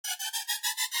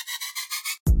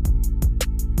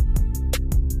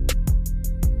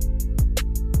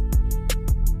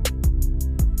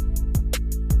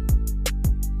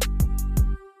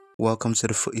Welcome to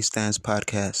the Footy Stands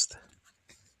podcast.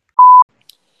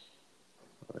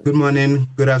 Good morning,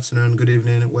 good afternoon, good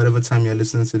evening, whatever time you're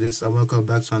listening to this, and welcome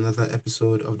back to another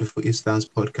episode of the Footy Stands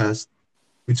podcast.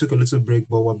 We took a little break,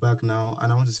 but we're back now,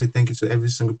 and I want to say thank you to every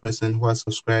single person who has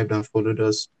subscribed and followed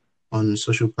us on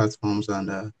social platforms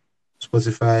and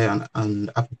Spotify and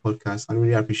Apple Podcasts. I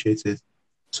really appreciate it.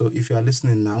 So if you are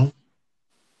listening now,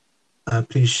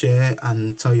 please share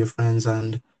and tell your friends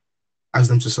and ask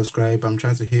them to subscribe. I'm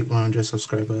trying to hit 100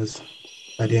 subscribers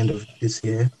by the end of this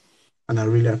year, and I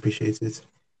really appreciate it.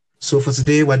 So for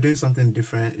today, we're doing something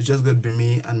different. It's just going to be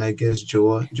me and my guest,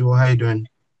 Joel. Joel, how you doing?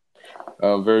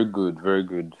 Very good, very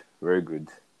good, very good.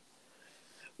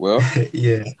 Well,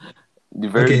 Yeah. the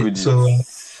very Okay, good so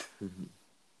is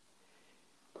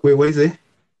wait, what is it?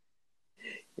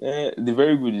 the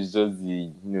very good is just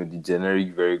the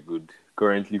generic very good.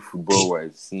 Currently, football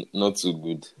wise, not so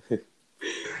good.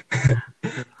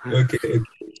 Okay.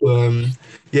 So,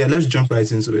 yeah, let's jump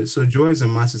right into it. So Joel is a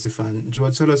Man City fan.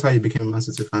 Joel, tell us how you became a Man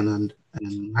City fan and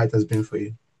how it has been for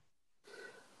you.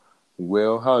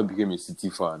 Well, how I became a City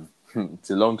fan?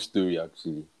 It's a long story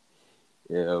actually.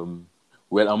 Well,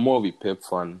 I'm more of a Pep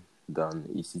fan than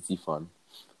a City fan,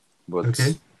 but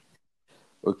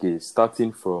Okay.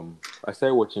 starting from I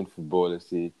started watching football. Let's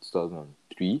say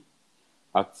 2003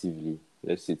 actively.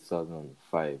 Let's say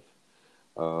 2005.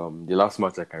 The last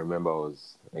match I can remember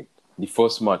was the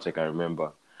first match I can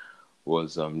remember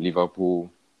was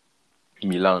Liverpool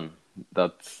Milan.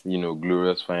 That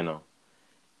glorious final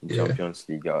in Yeah. Champions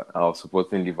League. I was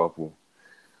supporting Liverpool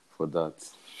for that.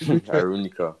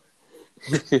 Ironical,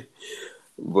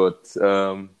 but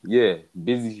yeah,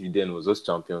 basically then it was just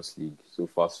Champions League. So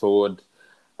fast forward,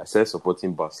 I started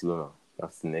supporting Barcelona.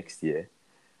 That's the next year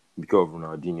because of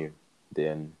Ronaldinho.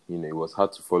 Then it was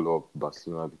hard to follow up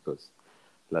Barcelona because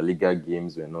La Liga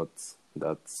games were not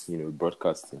that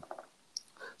broadcasting.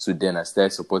 So then I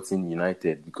started supporting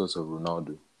United because of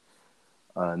Ronaldo.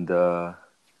 And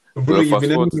Bro, you've fast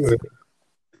been forward everywhere.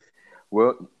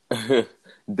 well,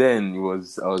 then I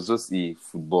was just a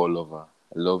football lover.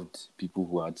 I loved people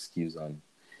who had skills and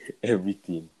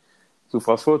everything. So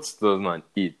fast forward to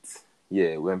 2008,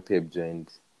 yeah, when Pep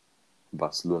joined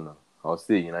Barcelona, I was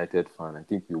still a United fan. I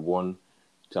think we won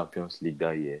Champions League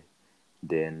that year.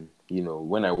 Then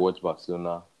when I watched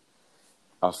Barcelona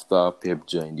after Pep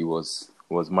joined, it was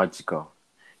magical.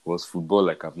 It was football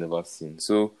like I've never seen.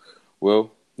 So,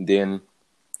 well, then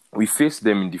we faced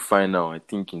them in the final, I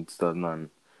think in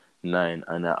 2009,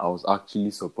 and I was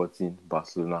actually supporting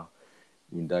Barcelona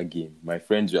in that game. My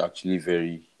friends were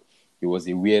actually it was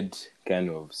a weird kind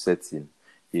of setting.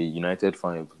 A United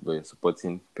fan were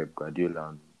supporting Pep Guardiola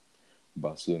and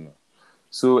Barcelona.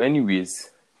 So anyways,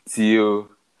 till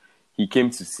he came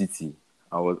to City,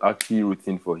 I was actually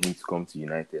rooting for him to come to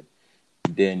United.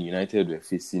 Then United were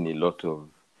facing it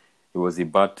was a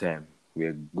bad time. We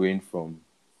were going from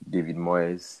David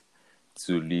Moyes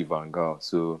to Louis van Gaal.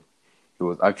 So it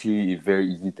was actually a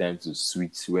very easy time to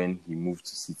switch when he moved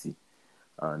to City.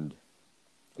 And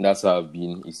that's how I've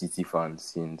been a City fan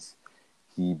since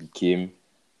he became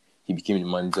the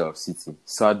manager of City.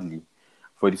 Sadly,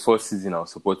 for the first season I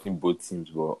was supporting both teams,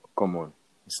 but come on,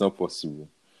 it's not possible.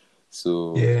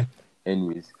 So Yeah.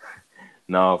 anyways,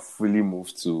 now I've fully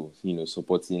moved to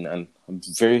supporting, and I'm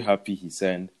very happy he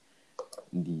signed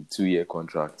the 2-year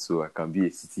contract so I can be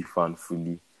a City fan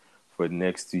fully for the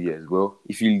next 2 years. Well,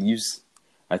 if he leaves,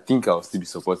 I think I'll still be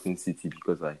supporting City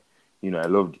because I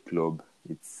love the club.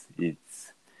 It's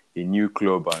a new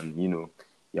club, and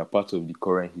you're part of the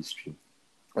current history,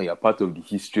 or you're part of the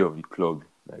history of the club.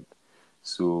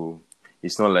 So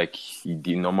it's not like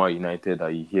the normal United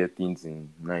that you hear things in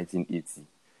 1980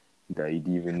 that you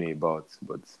didn't even know about.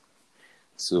 But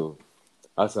so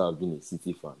that's how I've been a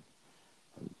City fan.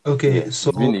 Yeah, Okay, so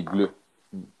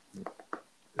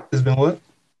it's been what?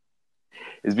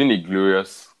 it's been a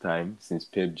glorious time since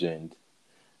Pep joined,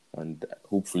 and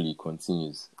hopefully it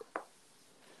continues.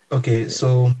 Okay,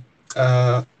 so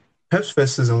Pep's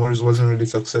first season wasn't really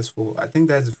successful. I think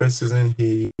that's the first season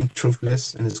he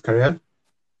trophyless in his career,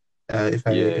 if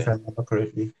I Yeah, remember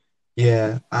correctly.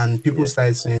 Yeah, and people yeah,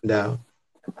 started saying that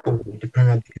the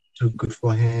Premier League is too good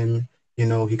for him.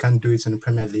 He can't do it in the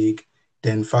Premier League.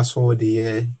 Then fast forward the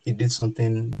year, he did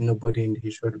something nobody in the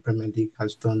history of the Premier League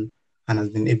has done and has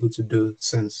been able to do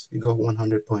since. He got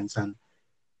 100 points and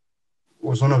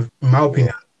was one of, in my yeah.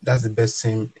 opinion, that's the best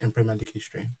team in Premier League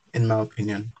history, in my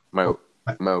opinion. My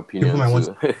But my people opinion might want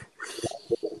to,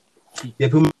 too. yeah,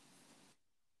 people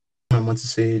might want to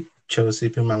say Chelsea,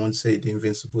 people might want to say the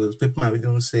Invincibles, people might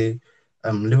even say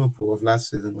Liverpool of last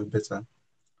season were better.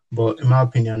 But in my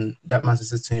opinion, that Man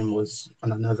City team was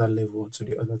on another level to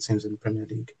the other teams in the Premier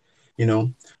League, you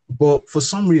know. But for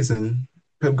some reason,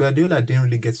 Pep Guardiola didn't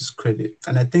really get his credit.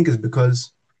 And I think it's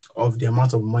because of the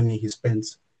amount of money he spent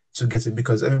to get it,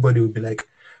 because everybody would be like,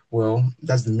 well,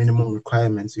 that's the minimum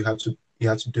requirements you have to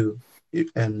do.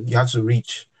 You have to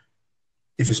reach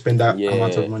if you spend that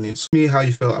amount of Yeah. money. So, me, how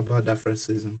you felt about that first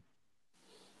season?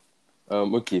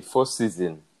 Okay. First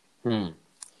season.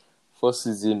 First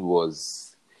season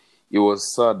was, it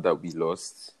was sad that we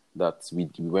lost, that we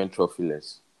went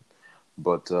trophyless.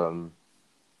 But the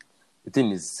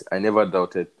thing is, I never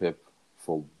doubted Pep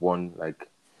for one, like,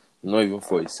 not even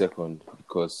for a second,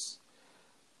 because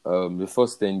the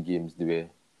first 10 games,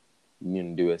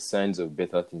 there were signs of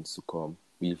better things to come.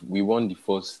 We won the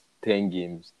first 10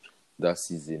 games that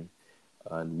season,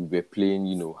 and we were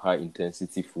playing, high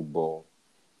intensity football,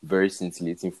 very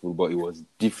scintillating football. It was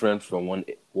different from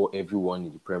what everyone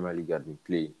in the Premier League had been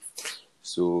playing.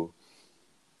 So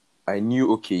I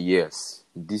knew, okay, yes,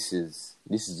 this is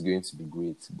going to be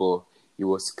great. But it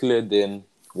was clear then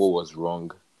what was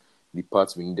wrong, the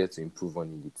parts we needed to improve on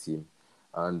in the team.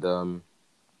 And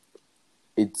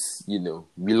it's,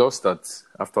 we lost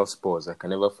after Spurs. I can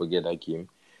never forget that game.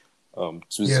 2-0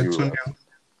 Yeah,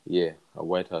 Tony. at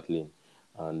White Hart Lane.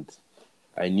 And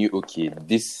I knew, okay,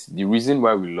 the reason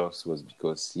why we lost was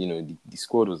because, the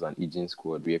squad was an aging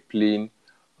squad. We were playing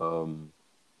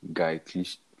Guy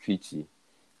Clichy.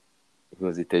 He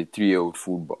was a 33-year-old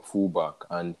fullback,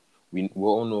 and we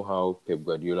all know how Pep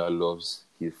Guardiola loves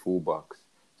his fullbacks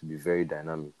to be very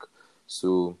dynamic.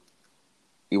 So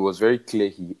it was very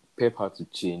clear Pep had to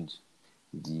change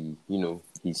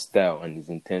his style and his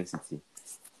intensity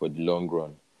for the long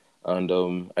run.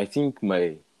 And I think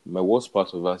my worst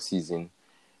part of that season,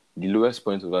 the lowest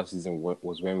point of that season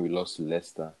was when we lost to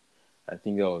Leicester. I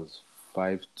think that was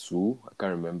 5-2. I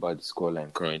can't remember the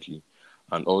scoreline currently.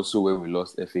 And also when we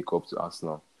lost FA Cup to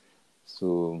Arsenal.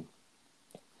 So,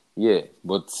 yeah,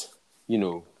 but, we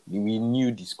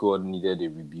knew the squad needed a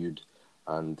rebuild.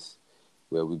 And,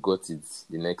 well, we got it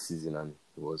the next season, and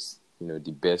it was,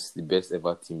 the best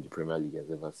ever team the Premier League has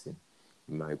ever seen,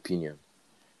 in my opinion.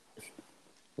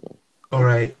 All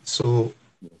right. So,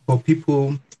 but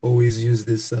people always use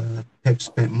this Pep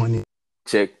spent money of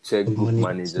Checkbook money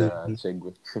manager,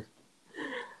 checkbook. yeah,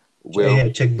 Well,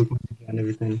 checkbook manager and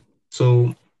everything.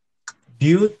 So, do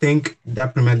you think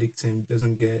that Premier League team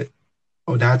doesn't get,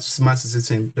 or that Man City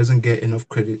team doesn't get enough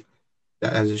credit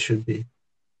that as it should be?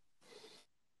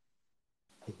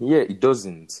 yeah, it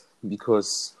doesn't,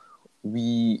 because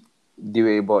there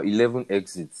were about 11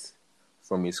 exits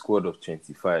from a squad of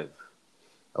 25.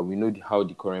 And we know how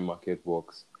the current market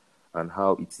works and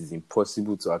how it is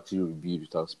impossible to actually rebuild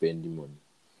without spending money.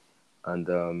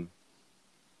 And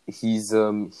he's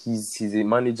a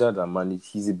manager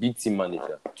he's a big team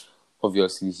manager.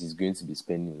 Obviously, he's going to be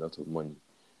spending a lot of money.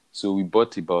 So we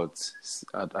bought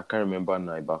I can't remember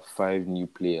now, about 5 new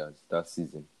players that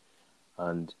season.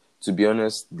 And to be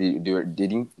honest, they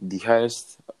didn't, the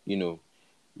highest,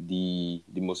 the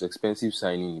most expensive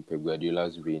signing in Pep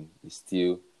Guardiola's reign is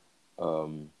still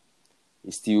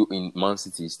in Man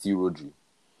City, is still Rodri.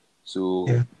 So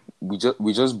Yeah.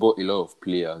 we just bought a lot of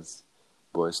players,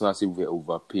 but it's not as if we're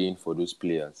overpaying for those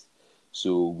players.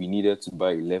 So we needed to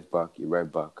buy a left back, a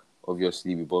right back.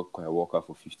 Obviously, we bought Kyle Walker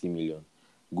for 50 million.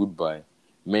 Goodbye.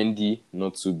 Mendy,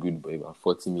 not so good, but about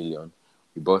 40 million.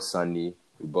 We bought Sané,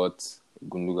 we bought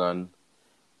Gundogan.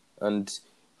 And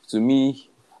to me,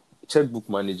 checkbook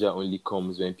manager only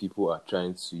comes when people are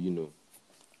trying to,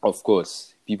 of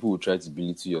course, people will try to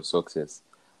belittle your success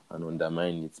and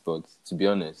undermine it. But to be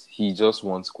honest, he just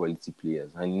wants quality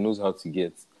players, and he knows how to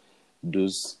get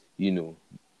those,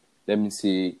 let me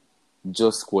say,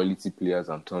 just quality players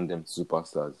and turn them to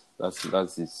superstars.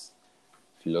 That's his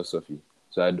philosophy.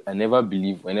 So I never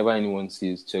believe, whenever anyone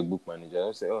says checkbook manager,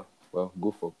 I say, oh, well,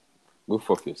 go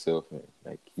fuck yourself, man.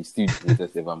 Like, he's still the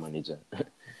greatest ever manager.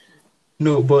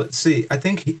 No, but see, I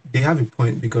think they have a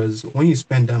point, because when you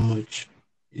spend that much,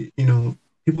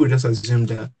 people just assume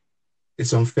that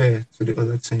it's unfair to the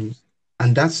other teams.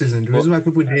 And that season, the But, reason why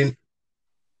people didn't.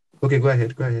 Okay, go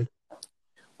ahead. Go ahead.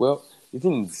 well, the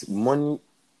thing is, money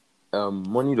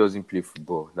doesn't play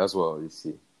football. That's what I always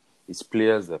say. It's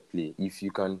players that play. If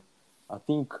you can, I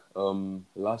think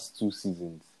last 2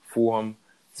 seasons, Fulham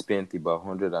spent about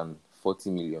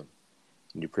 140 million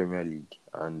in the Premier League,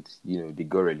 and they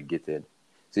got relegated.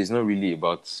 So it's not really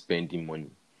about spending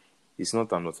money. It's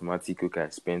not an automatic, okay, I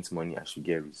spent money, I should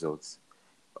get results,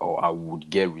 or I would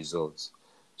get results.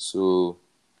 So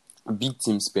big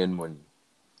teams spend money.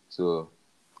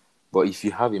 But if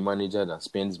you have a manager that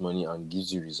spends money and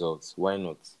gives you results, why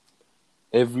not?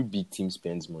 every big team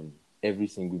spends money. Every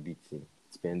single big team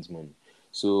spends money.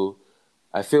 So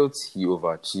I felt he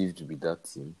overachieved with that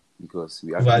team because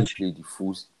we actually Overachieved. played the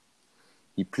full.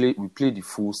 We played the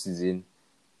full season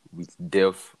with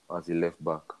Delph as a left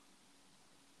back.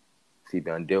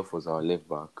 Fabian Delph was our left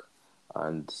back,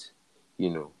 and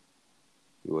it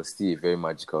was still a very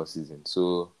magical season.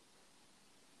 So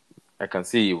I can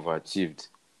say he overachieved.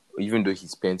 Even though he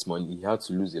spent money, he had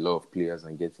to lose a lot of players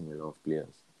and get in a lot of players.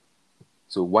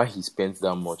 So why he spent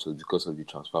that much was because of the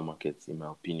transfer market, in my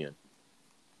opinion.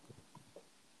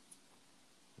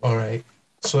 All right.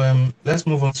 So let's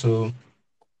move on to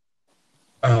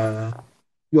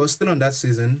you're still on that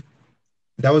season.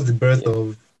 That was the birth Yeah.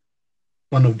 of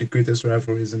one of the greatest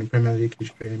rivalries in the Premier League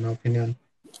history, in my opinion.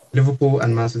 Liverpool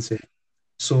and Man City.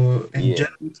 So in Yeah.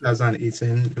 January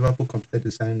 2018, Liverpool completed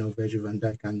the signing of Virgil van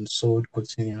Dijk and sold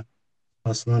Coutinho to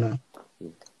Barcelona.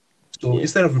 So Yeah.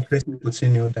 instead of replacing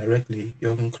Coutinho directly,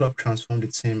 Jurgen Klopp transformed the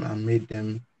team and made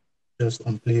them just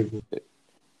unplayable.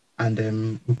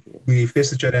 And we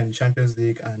faced each other in the Champions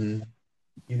League, and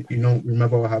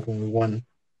remember what happened? We won.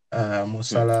 Mo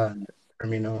Salah and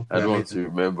Firmino. I don't want to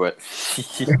remember.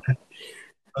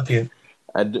 Okay.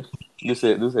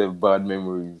 Those are bad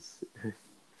memories.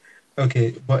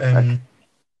 Okay, but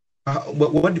how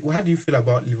do you feel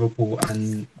about Liverpool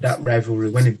and that rivalry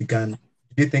when it began?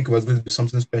 Do you think it was going to be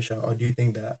something special, or do you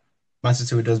think that Man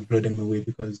City would just blow them away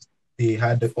because they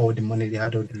had all the money, they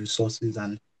had all the resources,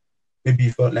 and maybe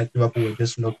you felt like Liverpool were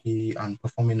just lucky and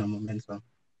performing on momentum?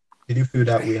 Did you feel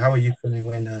that way? How are you feeling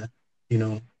when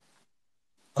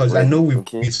because I know we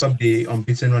subbed the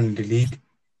unbeaten run in the league,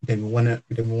 then we won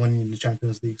in the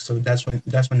Champions League, so that's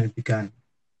when it began.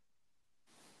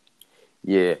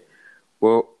 Yeah,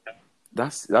 well,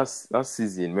 that's that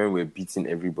season when we were beating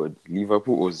everybody.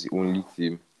 Liverpool was the only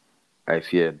team I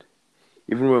feared.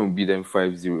 Even when we beat them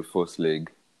 5-0 first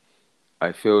leg,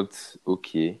 I felt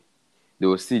okay. There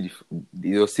was still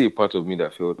a part of me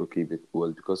that felt okay, but it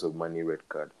was because of Mane red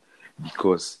card,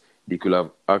 because they could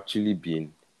have actually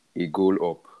been a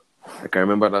goal up. I can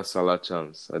remember that Salah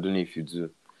chance. I don't know if you do.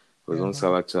 It was one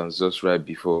Salah chance just right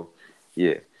before.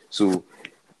 Yeah. So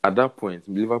at that point,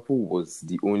 Liverpool was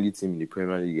the only team in the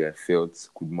Premier League I felt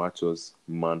could match us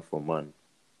man for man.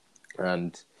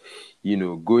 And,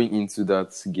 going into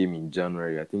that game in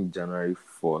January, I think January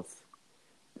 4th,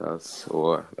 I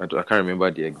can't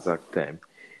remember the exact time,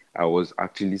 I was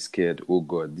actually scared. Oh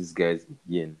God, this guy's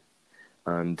again.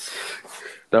 And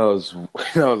that was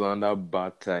another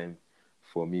bad time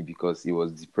for me because it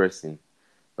was depressing.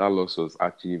 That loss was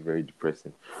actually very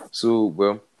depressing. So,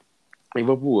 well,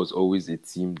 Liverpool was always a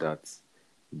team that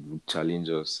would challenge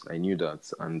us. I knew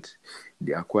that. And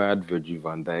they acquired Virgil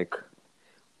van Dijk,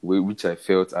 which I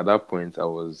felt at that point I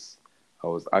was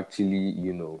actually,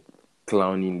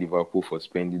 clowning Liverpool for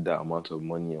spending that amount of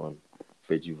money on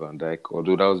Virgil van Dijk.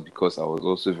 Although that was because I was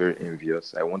also very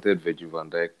envious. I wanted Virgil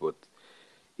van Dijk, but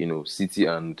City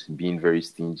and being very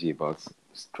stingy about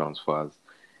transfers,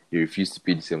 they refused to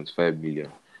pay the 75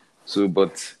 million. So,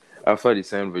 but after they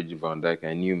signed Virgil van Dijk,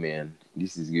 I knew, man,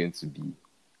 this is going to be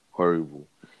horrible.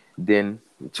 Then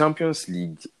the Champions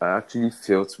League, I actually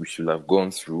felt we should have gone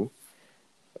through,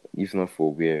 if not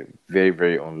for we're very,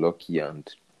 very unlucky. And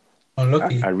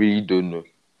Unlucky? I really don't know.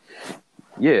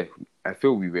 Yeah, I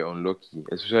felt we were unlucky,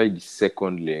 especially the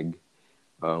second leg.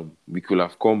 We could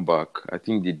have come back. I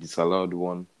think they disallowed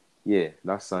one. Yeah,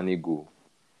 that Sané goal.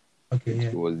 Okay, yeah.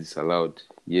 It was disallowed.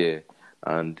 Yeah,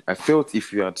 and I felt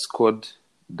if you had scored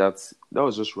that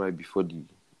was just right before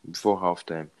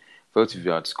halftime. I felt if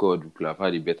you had scored, we could have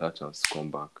had a better chance to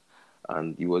come back.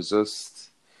 And it was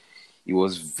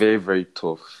very, very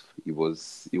tough. It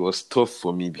was tough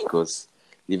for me because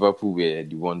Liverpool were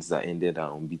the ones that ended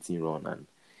our unbeaten run, and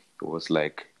it was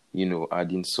like,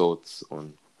 adding salt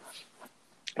on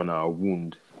our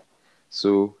wound.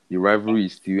 So the rivalry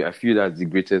is still, I feel that's the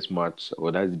greatest match,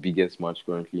 or that's the biggest match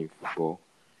currently in football.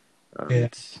 And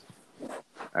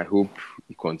I hope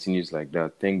it continues like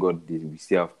that. Thank God we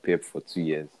still have Pep for 2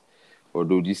 years.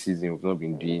 Although this season we've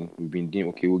been doing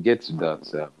okay, we'll get to that.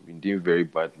 We've been doing very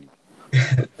badly.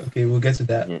 Okay, we'll get to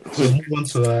that. Yeah. So move on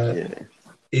to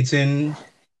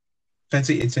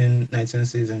 2018-19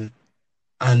 season.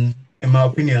 And in my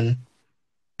opinion,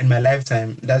 in my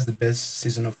lifetime, that's the best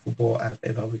season of football I've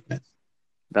ever witnessed.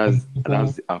 That's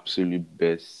the absolute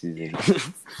best season.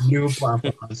 Liverpool and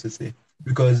for Man City.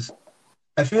 Because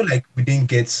I feel like we didn't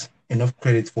get enough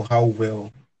credit for how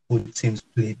well both teams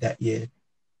played that year.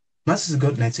 Man City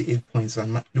got 98 points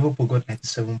and Liverpool got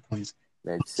 97 points.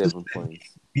 97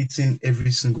 points. Beating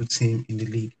every single team in the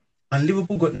league. And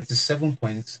Liverpool got 97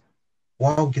 points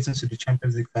while getting to the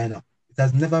Champions League final. It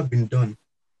has never been done.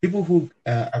 People who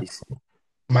have It's,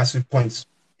 massive points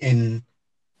in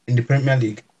the Premier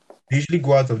League, they usually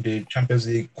go out of the Champions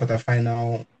League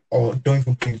quarterfinal or don't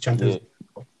even play the Champions yeah,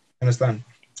 League. Understand?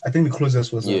 I think the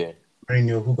closest was yeah,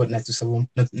 Mourinho, who got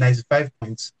 95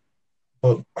 points,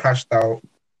 but crashed out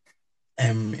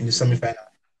in the mhm, semi-final.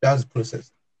 That was the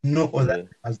closest. No other yeah, team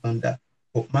has done that.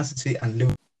 But Man City and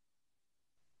Liverpool,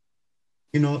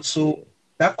 so yeah,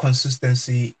 that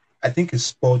consistency, I think, has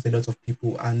spoiled a lot of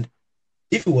people. And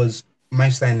if it was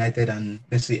Manchester United and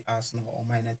let's say Arsenal or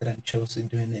Man United and Chelsea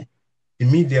doing it, the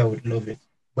media would love it.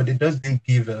 But it doesn't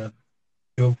give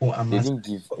Liverpool and they Man didn't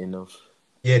City. give enough.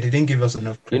 Yeah, they didn't give us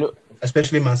enough You credit, know,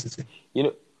 especially Man City. you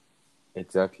know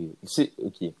exactly. See,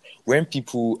 okay, when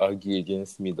people argue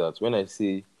against me that when I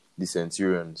say the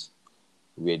Centurions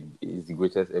is the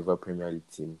greatest ever Premier League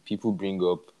team, people bring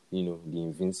up the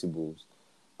Invincibles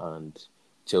and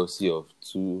Chelsea of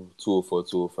 204,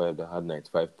 205 that had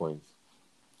 95 points,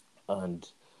 and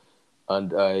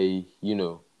I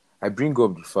bring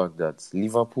up the fact that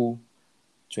Liverpool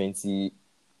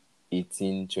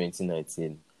 2018,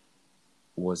 2019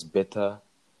 was better,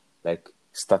 like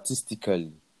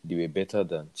statistically they were better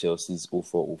than Chelsea's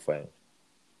 04, 05,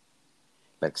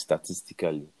 like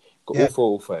statistically. Yeah,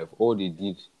 04, 05, all they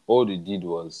did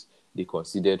was they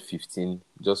conceded 15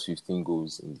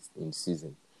 goals in the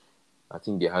season. I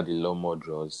think they had a lot more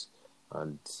draws,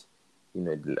 and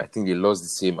I think they lost the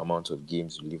same amount of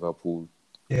games to Liverpool.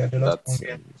 yeah, they lost one That's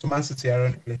game to Man City,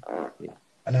 ironically. yeah,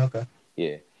 Anelka.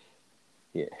 yeah,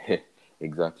 yeah,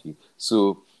 exactly.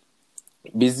 So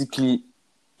basically,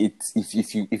 it's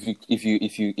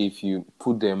if you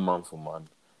put them man for man,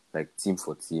 like team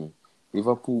for team,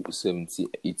 Liverpool 17,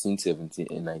 18, 17,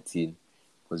 and 19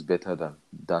 was better than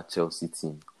that Chelsea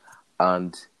team,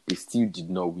 and they still did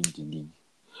not win the league.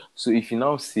 So if you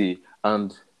now say,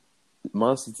 and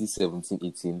Man City 17,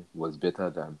 18 was better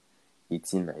than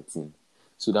 18, 19,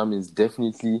 so that means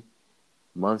definitely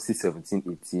Man City 17,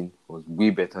 18 was way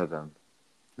better than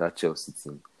that Chelsea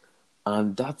team.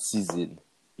 And that season,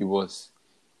 it was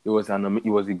it was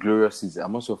a glorious season.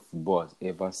 I'm not sure football has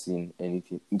ever seen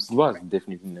anything. Football has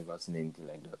definitely never seen anything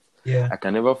like that. Yeah, I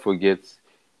can never forget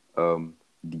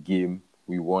the game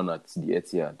we won at the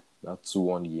Etihad, that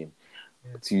 2-1 game.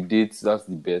 yeah. To date, that's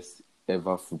the best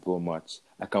ever football match.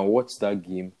 I can watch that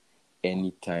game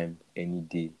anytime, any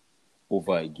day,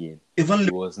 over again. Even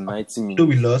It was 90 though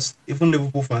we minutes. lost, even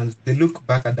Liverpool fans, they look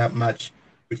back at that match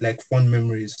with like fond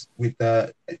memories, with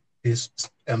this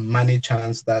Mane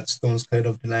chance that Stones cleared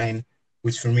off the line,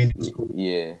 with Firmino's goal,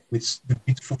 Yeah, with the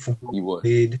beautiful football it was.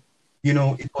 played.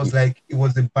 It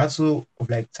was a battle of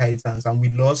like titans, and we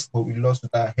lost, but we lost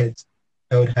with our heads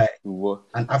held high. It was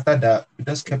And after that, we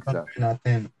just kept on exactly. doing our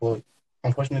thing. But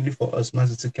unfortunately for us, Man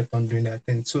City kept on doing their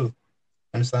thing too.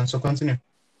 Understand? So continue.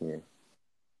 Yeah.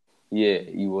 Yeah,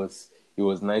 it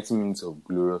was 90 minutes of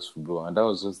glorious football, and that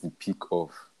was just the peak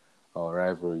of our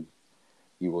rivalry.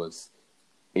 It was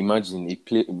imagine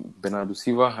Bernardo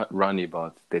Silva ran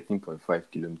about 13.5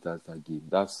 kilometers that game.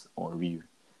 That's unreal.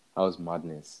 That was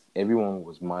madness. Everyone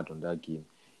was mad on that game.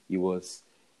 It was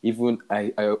even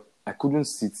I couldn't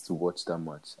sit to watch that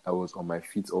match. I was on my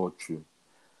feet all through,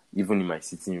 even in my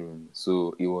sitting room.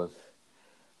 So it was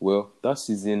that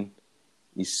season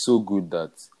is so good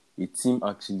that a team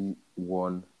actually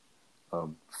won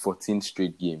 14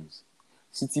 straight games.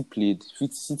 City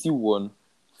won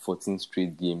 14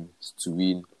 straight games to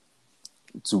win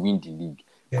the league.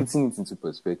 Yeah. Putting it into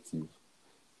perspective,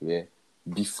 yeah,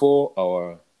 before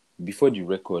the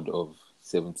record of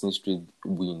 17 straight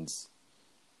wins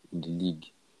in the league,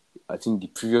 I think the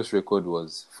previous record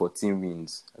was 14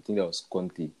 wins. I think that was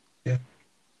Conte. Yeah.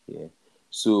 Yeah.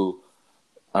 So,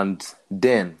 and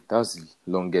then that was the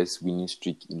longest winning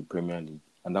streak in the Premier League,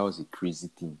 and that was a crazy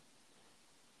thing.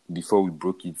 Before we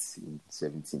broke it in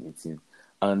 17, 18,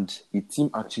 and the team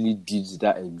actually did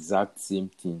that exact same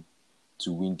thing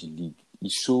to win the league.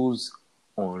 It shows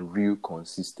unreal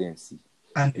consistency.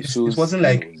 And It it shows, wasn't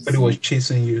like anybody was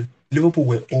chasing you. Liverpool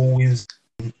were always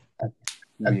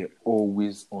we're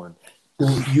always on. so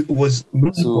it was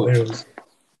looking So for errors.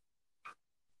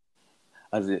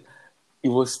 as it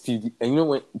was to the, and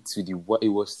when it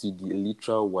was to the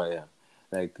literal wire.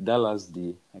 Like that last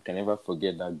day, I can never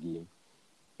forget that game.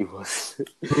 It was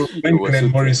Bro, it when was so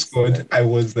Glenn Morris tense. scored,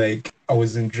 Like, I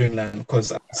was in dreamland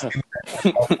because I was still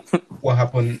like, what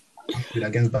happened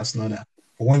against Barcelona.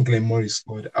 But when Glenn Morris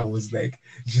scored, I was like,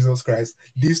 Jesus Christ,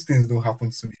 these things don't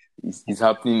happen to me. it's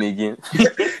happening again.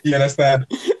 You understand?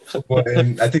 But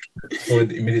I think he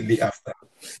scored immediately after.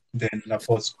 Then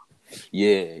Laporte scored.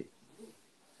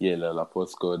 Yeah, Laporte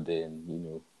scored.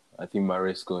 Then I think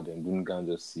Mahrez scored, and Gundogan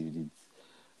just saved it.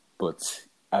 but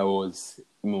I was,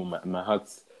 my heart.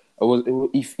 I was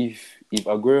if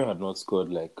Aguero had not scored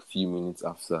like a few minutes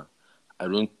after, I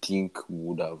don't think we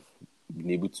would have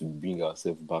been able to bring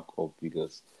ourselves back up,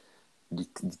 because the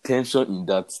tension in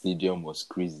that stadium was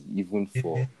crazy, even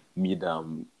for me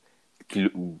that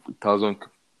thousand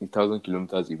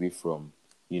kilometers away from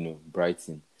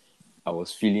Brighton. I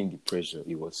was feeling the pressure.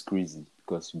 It was crazy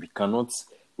because we cannot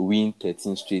win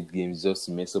 13 straight games just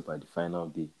to mess up at the final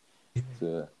day.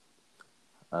 So,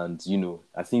 and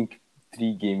I think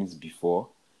 3 games before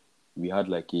we had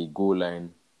like a goal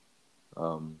line.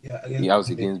 It was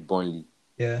against Burnley.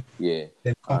 Yeah.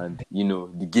 And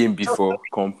the game before,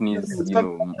 Company's.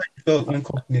 Felt when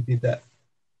Company did that.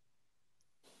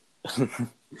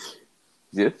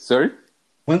 Yeah, sorry.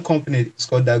 When Company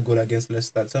scored that goal against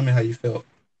Leicester, tell me how you felt.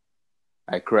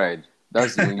 I cried.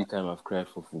 That's the only time I've cried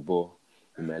for football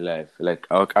in my life. Like,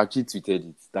 I actually tweeted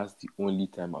it. That's the only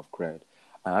time I've cried.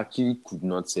 I actually could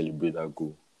not celebrate that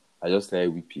goal. I just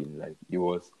started weeping. Like, it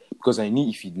was because I knew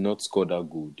if he'd not scored that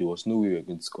goal, there was no way we were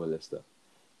going to score Leicester.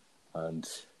 And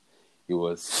it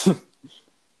was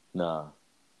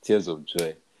tears of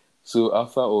joy. So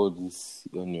after all this,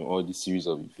 all this series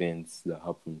of events that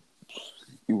happened,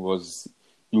 it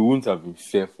wouldn't have been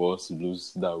fair for us to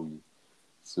lose that way.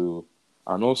 So,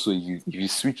 and also if you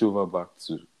switch over back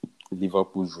to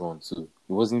Liverpool's run, so it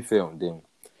wasn't fair on them.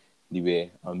 They were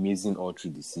amazing all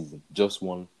through the season. Just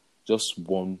one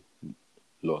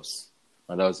loss,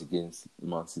 and that was against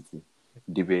Man City.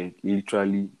 They were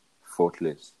literally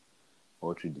faultless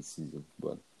all through the season.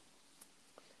 But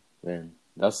man,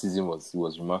 that season was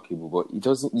remarkable. But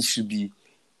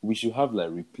we should have like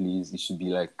replays. It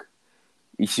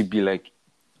should be like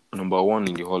number 1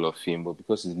 in the Hall of Fame. But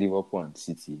because it's Liverpool and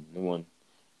City, no one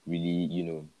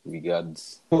really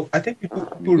regards. Well, I think people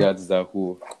regards that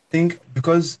whole. I think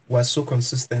because we're so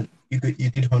consistent. You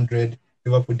did 100.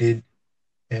 Liverpool did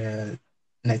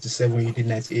 97. You did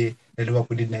 98. And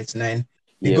Liverpool did 99.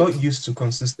 They got used to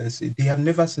consistency. They have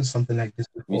never seen something like this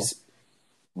before.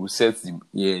 We set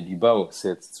the bar was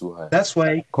set too high. That's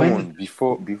why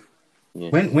before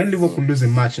when Liverpool lose a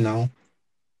match now,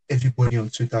 everybody on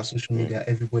Twitter, social media,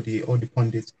 everybody, all the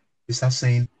pundits, they start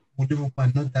saying, "Oh, Liverpool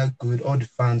are not that good." All the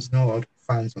fans, all the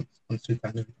fans on Twitter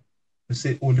and everything, they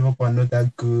say, "Oh, Liverpool are not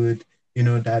that good."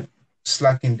 That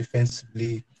slacking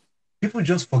defensively. People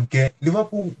just forget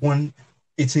Liverpool won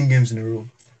 18 games in a row,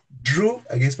 drew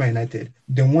against Man United,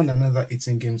 then won another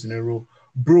 18 games in a row.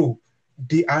 Bro,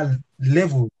 they are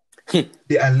levels.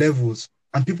 They are levels.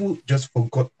 And people just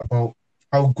forgot about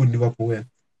how good Liverpool were.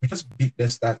 We just beat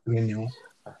Leicester 3-0.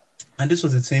 And this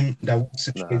was a team that won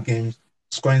 6 straight games,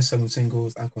 scoring 17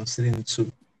 goals and conceding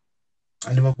 2.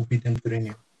 And Liverpool beat them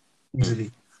 3-0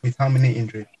 easily. With how many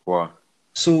injuries? Wow.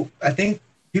 So I think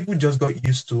people just got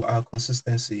used to our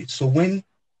consistency. So when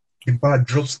the bar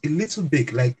drops a little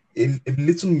bit, like a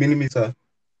little millimeter,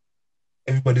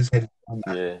 everybody's head.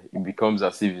 It becomes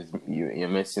as if you're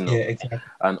messing up. Yeah, exactly.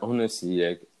 And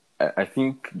honestly, I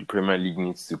think the Premier League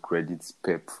needs to credit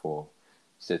Pep for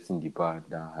setting the bar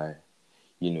that high.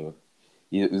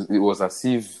 It was as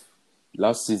if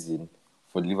last season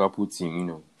for the Liverpool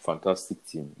team, fantastic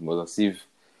team. It was as if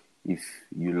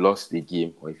you lost the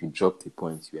game or if you dropped a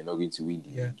point, you were not going to win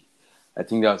the league. I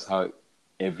think that's how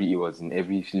it was in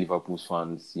every Liverpool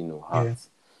fans, heart. Yeah.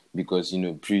 Because,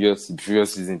 previous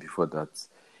season before that,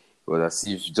 it was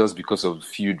as if just because of a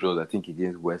few draws, I think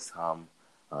against West Ham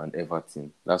and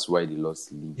Everton, that's why they lost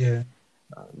the league. Yeah.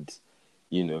 And,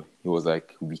 it was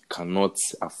like, we cannot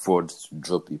afford to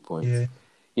drop a point.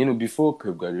 Yeah. Before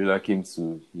Pep Guardiola came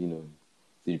to,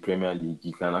 the Premier League,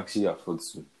 you can actually afford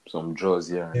some draws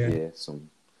here and there, some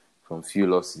few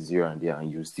losses here and there,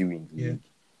 and you still win the league.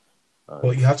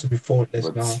 But you have to be faultless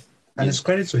now. And it's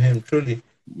credit to him, truly.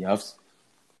 You have to.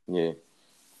 Yeah.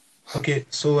 Okay,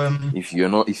 so if you're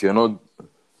not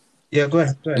yeah, go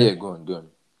ahead. Yeah, go on.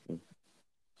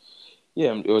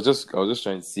 Yeah, I was just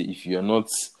trying to say, if you're not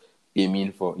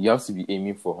aiming for, you have to be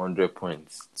aiming for 100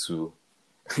 points to.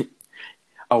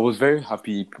 I was very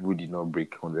happy people did not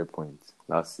break 100 points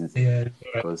last season. Yeah,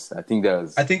 because I think that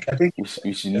was. I think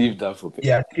we should leave that for people.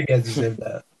 Yeah, I think you guys deserve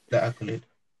that accolade.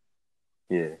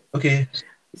 Yeah. Okay.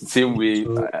 Same way,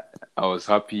 I was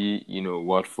happy.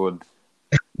 Watford.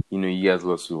 You guys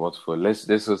lost to Watford. Let's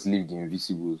just leave the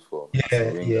invisibles for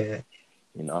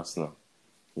in Arsenal.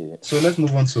 Yeah. So let's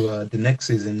move on to the next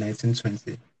season,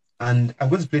 1920, and I'm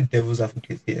going to play devil's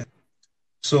advocate here.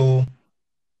 So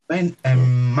when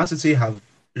Man City have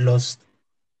lost,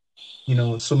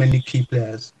 so many key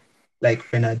players like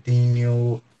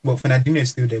Fernandinho. Well, Fernandinho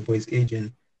is still there, but he's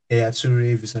aging.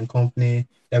 Toure, Vincent Kompany.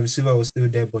 David Silva was still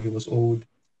there, but he was old.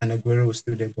 and Aguero was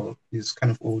still there, but he's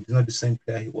kind of old. He's not the same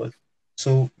player he was.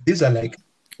 So these are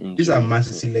Injury. Man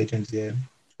City legends. Yeah,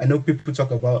 I know people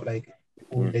talk about like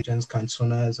old legends,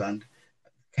 Cantonas and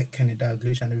Kenny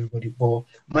Dalglish and everybody, but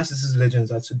Man City's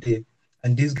legends are today,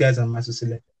 and these guys are Man City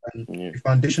legends. And Yeah. the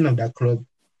foundation of that club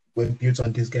were built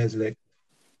on these guys' legs.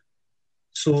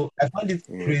 So I find it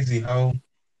crazy how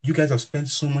you guys have spent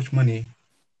so much money,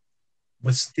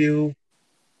 but still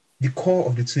the core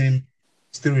of the team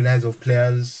still relies on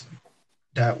players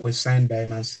that were signed by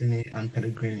Mancini and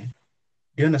Pellegrini.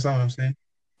 Do you understand what I'm saying?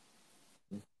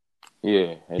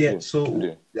 Yeah, I Yeah. do. So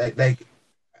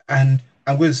and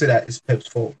I'm going to say that it's Pep's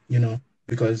fault,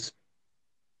 because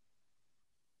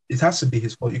it has to be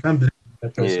his fault. You can't blame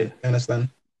that person. Yeah. You understand?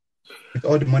 With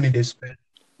all the money they spent.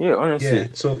 Yeah, honestly. Yeah.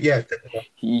 So yeah.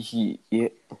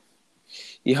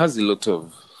 He has a lot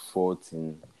of fault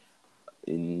in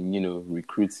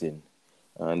recruiting,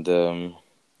 and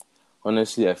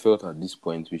honestly, I felt at this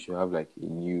point we should have like a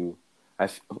new.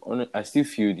 I still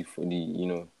feel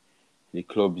the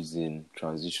club is in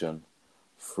transition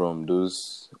from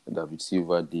those David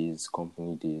Silva days,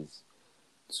 company days,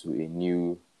 to a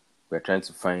new. We're trying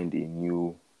to find a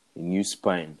new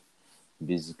spine.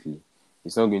 Basically,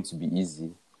 it's not going to be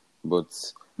easy,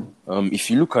 but if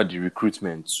you look at the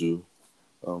recruitment too,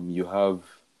 you have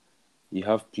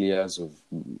players of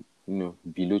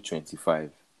below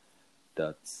 25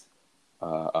 that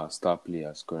are star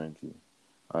players currently,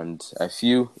 and I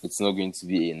feel it's not going to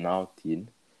be a now thing.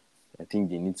 I think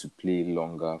they need to play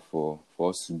longer for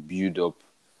us to build up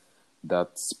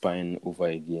that spine over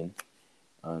again,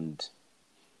 and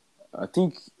I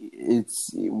think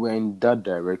we're in that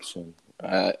direction.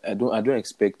 I don't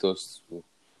expect us to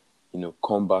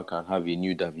come back and have a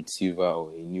new David Silva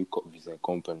or a new visa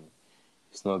company.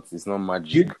 It's not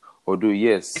magic. Although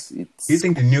yes, it's. Do you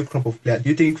think the new crop of players? Do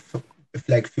you think if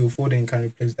like Phil Foden can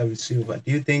replace David Silva?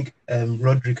 Do you think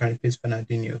Rodri can replace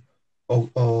Fernandinho,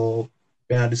 or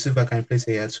Bernardo Silva can replace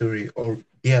Yaya Toure, or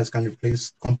Diaz can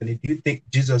replace Company? Do you think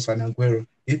Jesus and Aguero?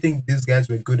 Do you think these guys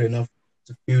were good enough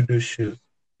to fill those shoes?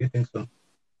 Do you think so?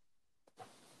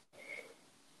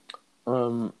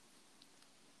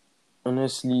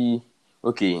 Honestly,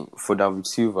 okay, for David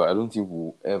Silva, I don't think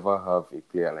we'll ever have a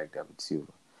player like David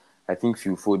Silva. I think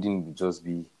Phil Foden will just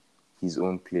be his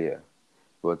own player,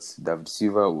 but David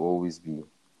Silva will always be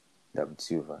David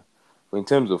Silva. But in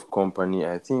terms of company,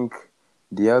 I think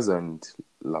Diaz and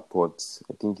Laporte,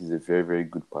 I think is a very, very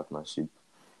good partnership.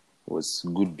 It was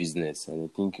good business, and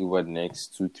I think over the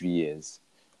next 2-3 years,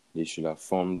 they should have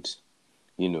formed,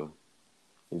 a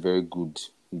very good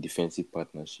defensive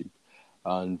partnership.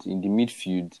 And in the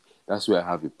midfield, that's where I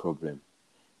have a problem,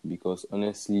 because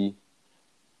honestly,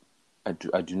 I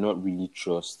do not really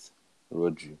trust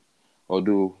Rodri,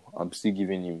 although I'm still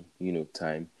giving him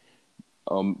time.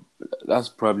 That's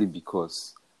probably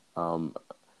because I'm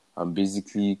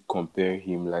basically comparing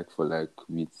him like for like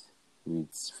with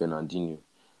Fernandinho.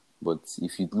 But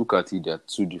if you look at it, they are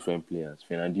two different players.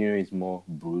 Fernandinho is more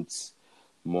brute,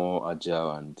 more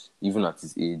agile, and even at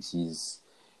his age,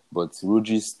 But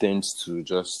Rodri tends to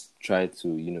just try to,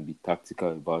 be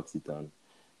tactical about it, and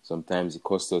sometimes it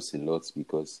costs us a lot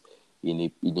because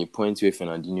in a point where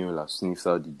Fernandinho has sniffed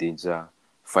out the danger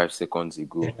 5 seconds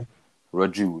ago,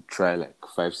 Rodri would try like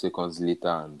 5 seconds later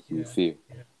and he will fail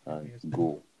and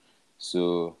go.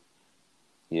 So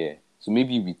yeah, so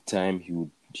maybe with time he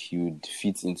would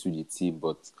fit into the team,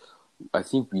 but I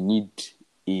think we need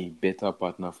a better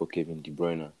partner for Kevin De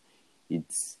Bruyne.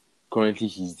 Currently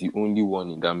he's the only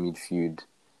one in that midfield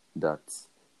that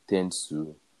tends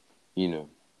to,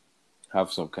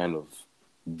 have some kind of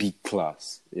big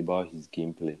class about his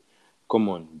gameplay. Come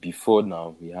on, before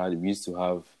now we used to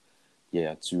have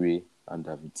Yaya Toure and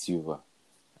David Silva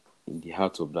in the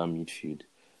heart of that midfield.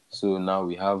 So now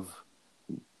we have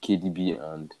KDB,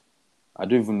 and I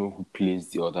don't even know who plays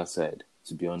the other side,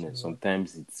 to be honest.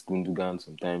 Sometimes it's Gundogan,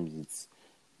 sometimes it's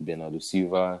Bernardo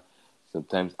Silva,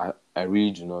 sometimes I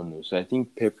really do not know. So I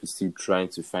think Pep is still trying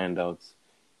to find out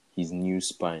his new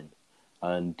spine.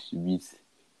 And with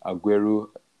Aguero,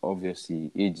 obviously,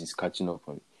 age is catching up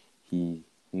on he,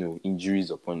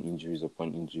 injuries upon injuries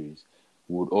upon injuries.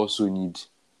 We would also need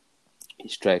a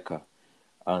striker.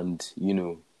 And,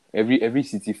 every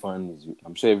City fan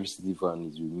I'm sure every City fan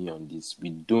is with me on this. We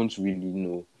don't really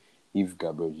know if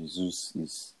Gabriel Jesus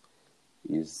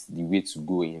is the way to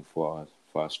go in for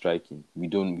our striking. We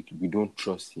don't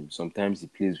trust him. Sometimes he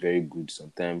plays very good.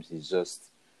 Sometimes he's just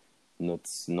not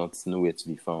nowhere to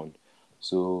be found.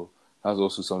 So that's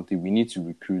also something we need to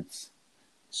recruit.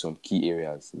 Some key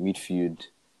areas, midfield.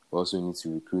 We also need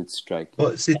to recruit striking.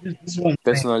 But see, this is what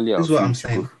Personally, I'm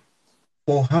saying.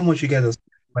 For how much you guys are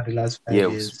over the last Yeah,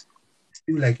 5 years. It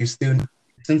seems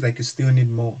like you still need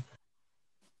more,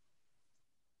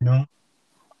 you know,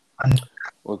 and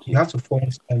you okay. have to fault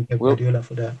Pep Well, Guardiola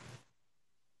for that.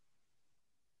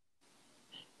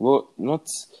 not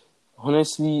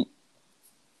honestly.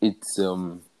 It's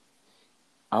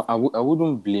I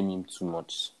wouldn't blame him too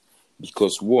much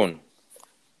because one,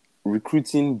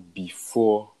 recruiting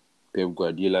before Pep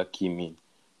Guardiola came in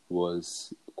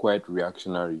was quite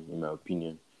reactionary in my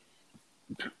opinion.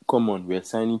 Come on, we're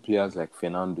signing players like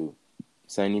Fernando,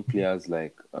 signing players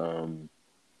like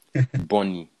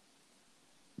Bonnie,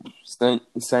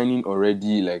 signing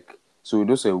already like, so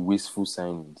those are wasteful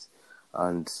signings,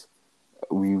 and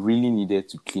we really needed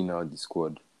to clean out the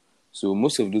squad. So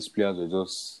most of those players were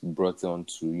just brought on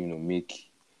to make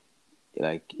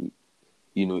like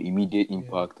immediate Yeah.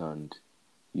 impact and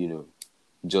you know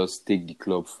just take the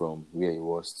club from where it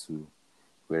was to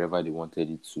wherever they wanted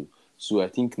it to. So I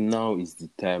think now is the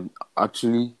time.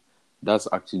 Actually, that's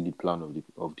actually the plan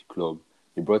of the club.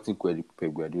 They brought in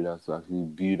Pep Guardiola to actually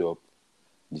build up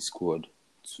the squad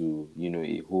to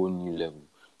a whole new level.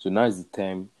 So now is the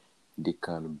time they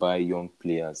can buy young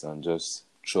players and just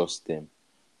trust them.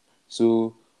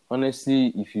 So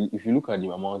honestly, if you look at the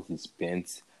amount he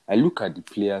spent, I look at the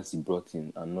players he brought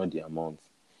in and not the amount.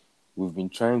 We've been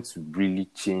trying to really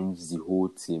change the whole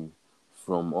team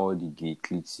from all the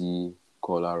Clichy,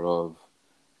 Kolarov,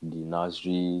 the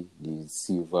Nasri, the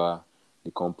Silva,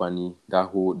 the company, that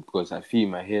whole, because I feel in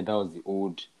my head that was the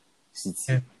old city.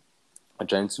 Yeah. I'm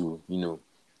trying to,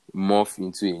 morph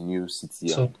into a new city,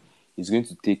 So and it's going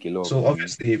to take a lot of so money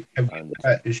obviously Pep and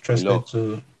Guardiola is a trusted lot.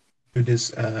 to do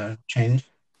this change.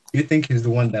 Do you think he's the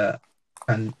one that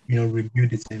can,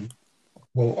 rebuild the team?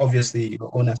 Well, obviously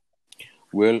your owner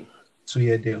Well, 2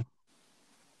 year deal.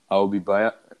 I'll be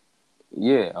biased.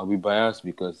 Yeah, I'll be biased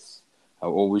because I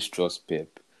always trust Pep.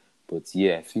 But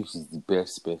yeah, I think he's the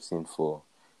best person for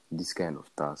this kind of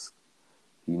task.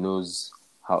 He knows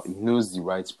he knows the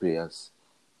right players.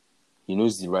 He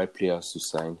knows the right players to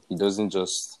sign. He doesn't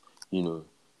just,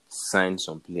 sign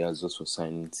some players just for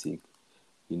signing sake.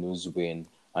 He knows when.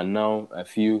 And now I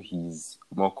feel he's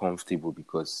more comfortable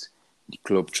because the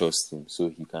club trusts him. So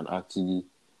he can actually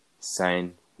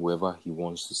sign whoever he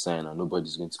wants to sign and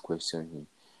nobody's going to question him.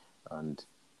 And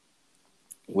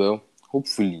well,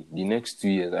 hopefully the next 2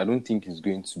 years, I don't think it's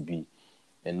going to be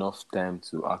enough time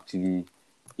to actually,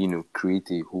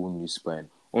 create a whole new spine.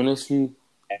 Honestly,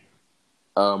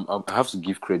 I have to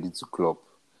give credit to Klopp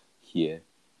here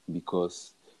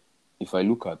because if I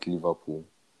look at Liverpool,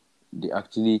 they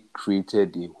actually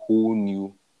created a whole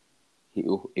new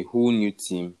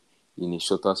team in a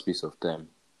shorter space of time.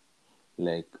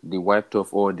 Like they wiped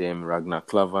off all them Ragnar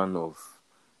Klavan of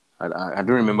I don't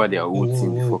remember their Whoa, whole whoa,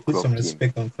 team whoa. before Put some Klopp came.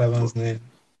 respect on But Clavan's name.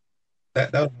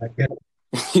 That was my guy.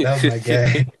 That was my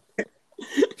guy.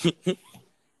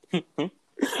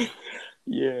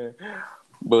 yeah,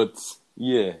 but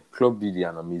yeah, Klopp did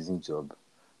an amazing job,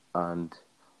 and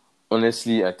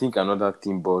honestly, I think another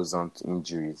thing boils down to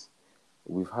injuries.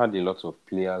 We've had a lot of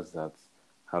players that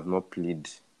have not played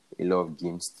a lot of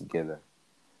games together.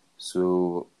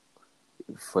 So,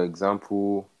 for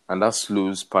example, and that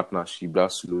slows partnership,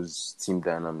 that slows team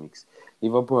dynamics.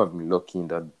 Liverpool have been lucky in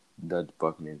that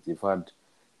department. They've had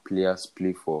players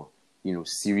play for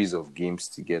series of games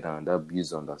together, and that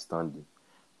builds understanding.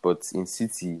 But in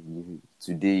City,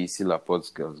 today you see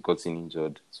Laporte has gotten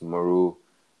injured. Tomorrow,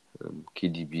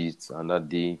 KDB, and that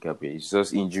day, Gabriel. It's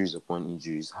just injuries upon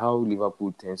injuries. How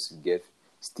Liverpool tends to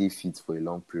stay fit for a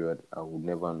long period, I would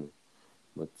never know.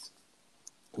 But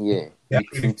yeah, Yeah,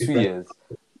 if really in fit, 2 years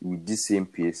with this same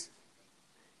pace,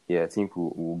 yeah, I think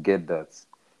we'll get that.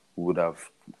 We would have,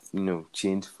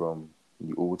 changed from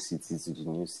the old city to the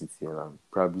new city and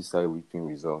probably start reaping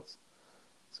results.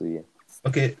 So yeah.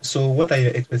 Okay, so what are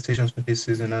your expectations for this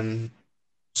season? And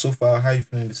so far, how are you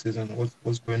feeling this season?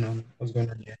 What's going on? What's going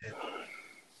on in your head?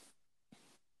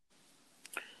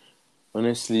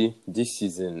 Honestly, this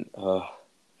season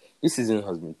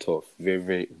has been tough. Very,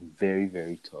 very, very,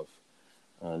 very tough.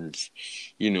 And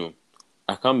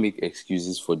I can't make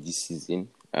excuses for this season.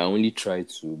 I only try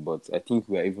to, but I think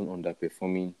we are even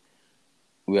underperforming.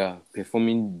 We are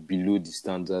performing below the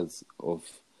standards of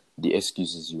the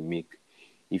excuses you make.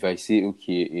 If I say,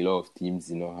 okay, a lot of teams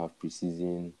do not have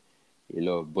preseason,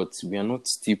 but we are not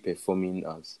still performing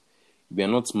as we are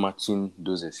not matching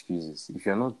those excuses. If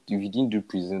you didn't do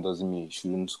preseason, doesn't mean you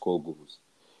shouldn't score goals.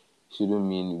 It shouldn't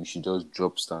mean we should just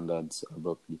drop standards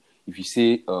abruptly. If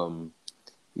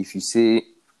you say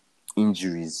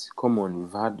injuries, come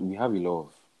on, we have a lot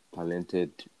of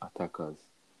talented attackers.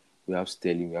 We have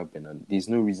Sterling, we have Bernard. There's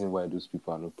no reason why those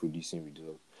people are not producing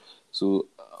results. So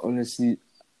honestly,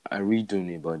 I really don't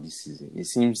know about this season. It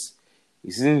seems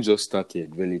the season just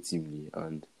started relatively,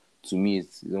 and to me,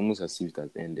 it's almost as if it has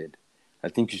ended. I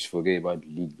think you should forget about the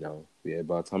league now. We're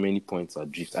about how many points are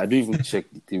drift. I don't even check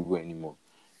the table anymore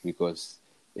because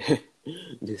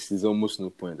this is almost no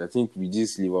point. I think with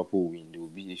this Liverpool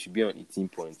win, they should be on 18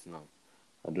 points now.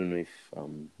 I don't know if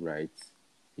I'm right.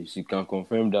 If you can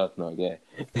confirm that now, yeah.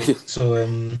 So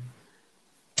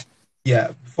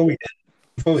yeah, before we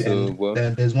So end, well,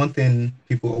 there's one thing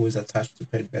people always attach to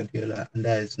Pep Guardiola, and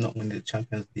that is not winning the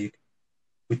Champions League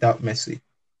without Messi.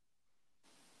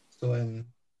 So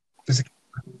just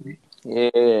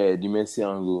yeah, the Messi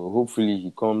angle. Hopefully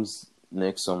he comes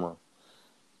next summer.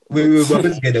 we're But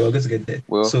going to get there. We're going to get there.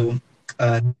 well, So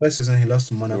the first season he lost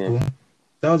to yeah, Monaco.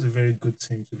 That was a very good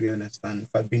team, to be honest.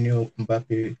 And Fabinho,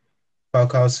 Mbappe,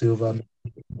 Falcao, Silva,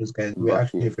 those guys were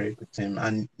actually a Mbappe. very good team.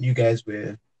 And you guys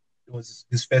were, it was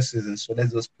his first season, so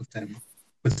let's just put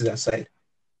it aside.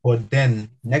 But then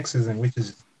next season, which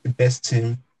is the best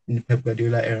team in the Pep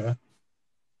Guardiola era,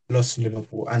 lost to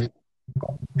Liverpool, and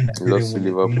didn't Lost to win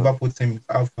it. The Liverpool. Liverpool team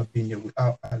without Fabinho,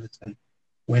 without Alisson,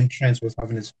 when Trent was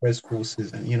having his first full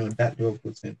season, that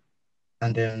Liverpool team.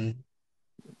 And then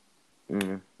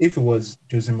if it was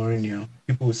Jose Mourinho,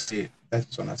 people would say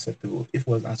that's unacceptable. If it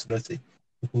was Ancelotti,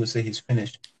 people would say he's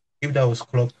finished. If that was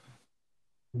Klopp,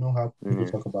 you know how people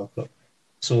talk about Klopp.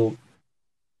 So,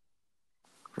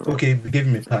 okay, we gave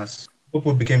him a pass.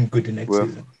 Liverpool became good the next Well,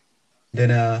 season.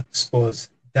 Then Spurs,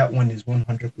 that one is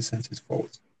 100% his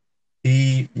fault.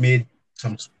 He made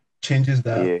some changes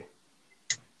that yeah,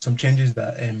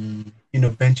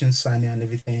 benching Sane and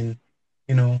everything.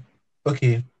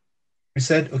 Okay, we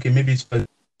said okay, maybe it's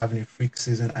having a freak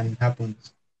season and it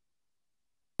happens.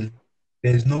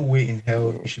 There's no way in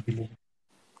hell yeah. you should be losing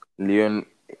Leon,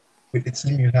 with the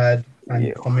team you had and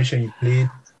yeah. the formation you played.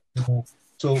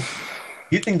 So, do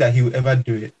you think that he will ever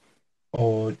do it,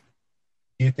 or do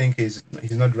you think he's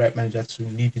not the right manager to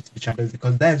lead you to the Champions League?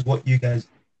 Because that is what you guys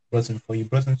brought him for. You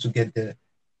brought him to get the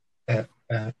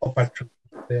upper trophy,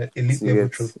 the elite To level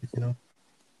get, trophies.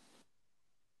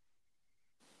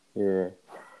 yeah.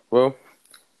 Well,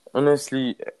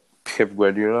 honestly, Pep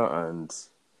Guardiola and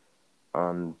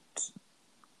and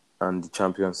the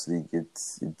Champions League,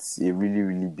 it's a really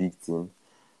really big thing,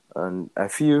 and I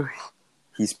feel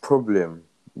his problem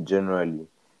generally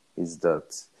is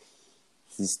that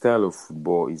his style of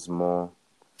football is more,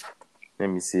 let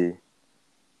me say,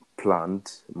 planned,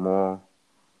 more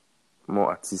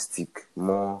artistic,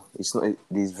 more. It's not.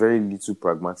 There's very little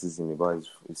pragmatism about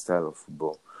his style of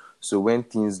football. So when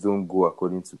things don't go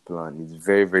according to plan, it's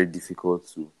very very difficult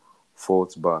to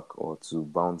fault back or to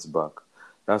bounce back.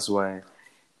 That's why,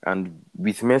 and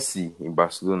with Messi in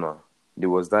Barcelona, there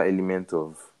was that element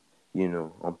of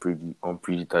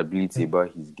unpredictability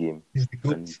about his game, He's the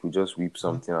and he goat. could just whip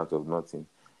something out of nothing.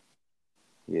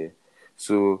 Yeah.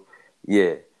 So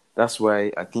yeah, that's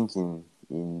why I think in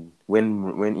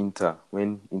when Inter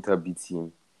beat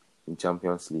him in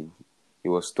Champions League, it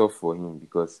was tough for him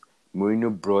because Mourinho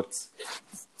brought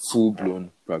full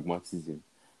blown pragmatism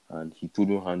and he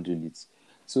couldn't handle it.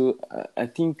 So I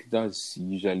think that's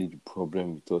usually the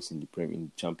problem with us in the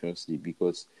Champions League,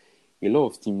 because a lot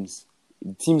of teams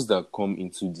that come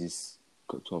into these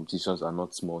competitions are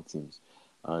not small teams,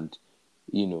 and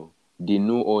they know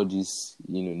all these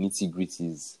nitty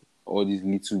gritties, all these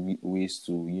little ways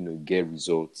to get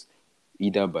results,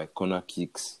 either by corner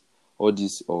kicks, all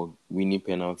these, or winning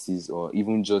penalties, or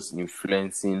even just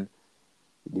influencing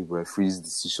the referee's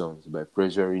decisions by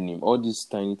pressuring him. All these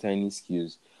tiny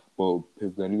skills, but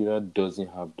Pep Guardiola doesn't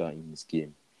have that in his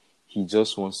game. He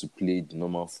just wants to play the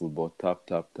normal football, tap,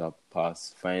 tap, tap,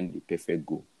 pass, find the perfect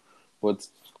goal. But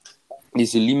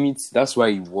there's a limit. That's why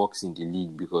he works in the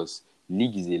league, because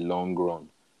league is a long run.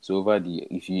 So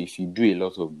if you do a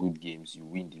lot of good games, you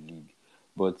win the league.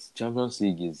 But Champions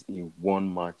League is a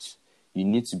one match. You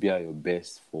need to be at your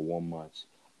best for one match.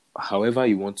 However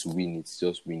you want to win it,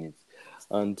 just win it.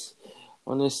 And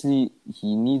honestly,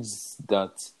 he needs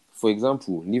that. For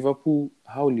example,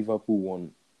 how Liverpool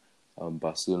won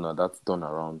Barcelona, that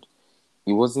turnaround.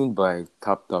 It wasn't by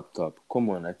tap, tap, tap.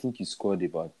 Come on, I think he scored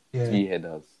about Yeah. 3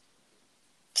 headers.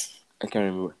 I can't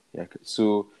remember. Yeah.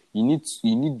 So you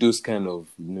need those kind of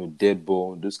dead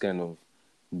ball, those kind of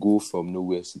go from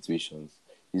nowhere situations.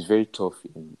 It's very tough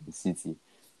in City.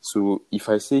 So if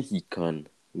I say he can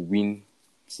win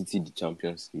City the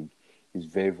Champions League, it's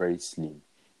very very slim,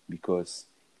 because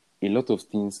a lot of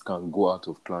things can go out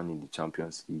of plan in the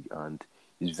Champions League, and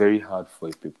it's very hard for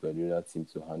a Pep Guardiola team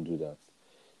to handle that.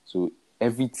 So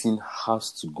everything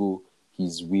has to go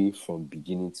his way from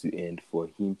beginning to end for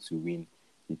him to win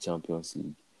the Champions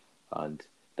League. and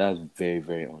that's very,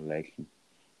 very unlikely.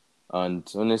 And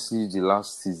honestly, the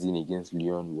last season against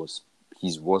Lyon was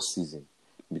his worst season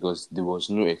because there was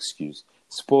no excuse.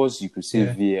 Spurs, you could say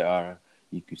Yeah. VAR,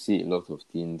 you could say a lot of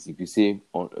things. You could say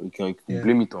you can Yeah.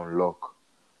 blame it on luck,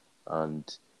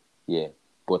 and yeah.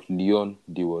 But Lyon,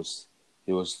 it was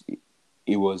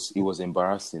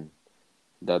embarrassing.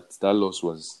 That loss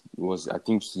was I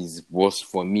think his worst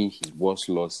for me, his worst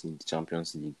loss in the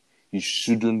Champions League. You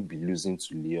shouldn't be losing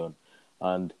to Lyon,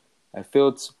 and I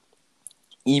felt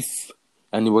if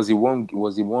and it was a one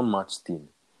match thing,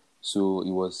 so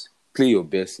it was play your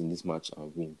best in this match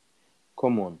and win.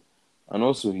 Come on, and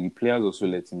also the players also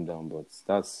let him down, but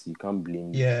that's you can't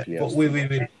blame the Yeah. But players wait, too wait,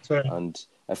 much. wait. Sorry. And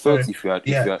I felt Sorry. if you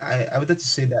Yeah, had I wanted to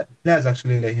say that players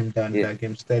actually let him down in yeah that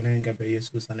game. Sterling, Gabriel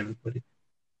Jesus, and everybody.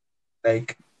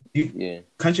 Like, you yeah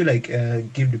can't you like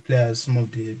give the players some of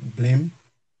the blame?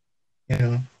 You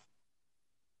know?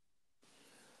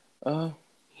 uh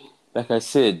like I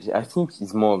said, I think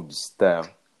it's more of the style.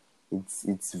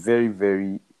 It's very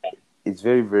very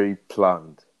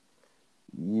planned.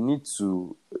 You need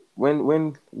to when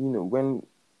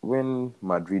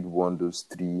Madrid won those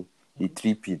three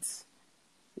pits,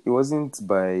 it wasn't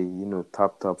by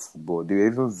tap football. They were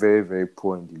even very very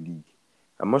poor in the league.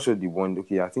 I'm not sure they won.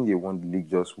 Okay, I think they won the league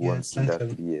just Yeah, once in that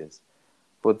 27. 3 years.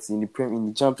 But in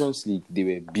the Champions League, they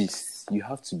were beasts. You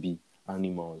have to be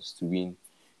animals to win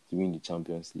the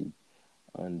Champions League.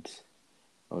 And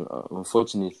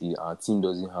unfortunately, our team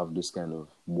doesn't have those kind of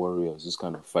warriors, those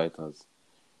kind of fighters.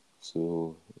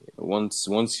 So once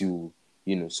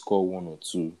score one or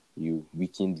two, you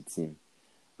weaken the team,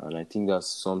 and I think that's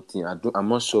something I'm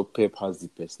not sure Pep has the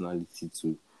personality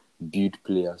to build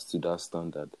players to that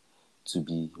standard to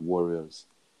be warriors.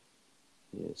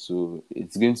 Yeah, so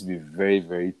it's going to be very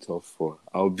very tough for.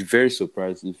 I'll be very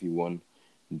surprised if he won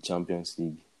the Champions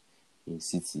League in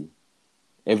City.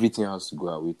 Everything has to go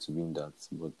away to win that,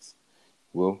 but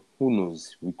well, who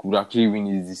knows? We could actually win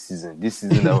it this season. This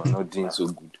season that we're not doing so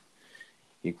good.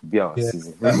 It could be our Yeah,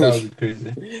 season. that would be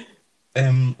crazy.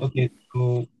 Okay,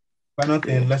 so final Yeah.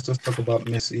 thing, let's just talk about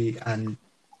Messi and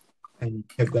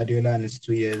Pep Guardiola and his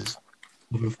 2 years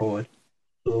moving forward.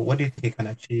 So what do you think he can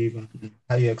achieve and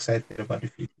how are you excited about the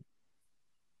future?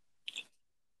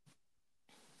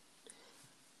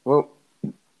 Well,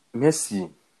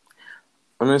 Messi,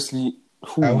 honestly,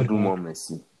 who I wouldn't wouldn't want want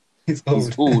Messi? he's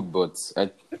He's old. old, but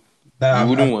you Nah,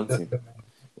 wouldn't want him.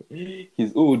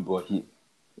 He's old, but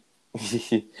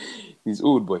he's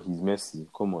old, but he's Messi.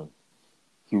 Come on,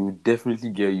 he will definitely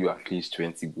get you at least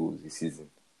 20 goals this season,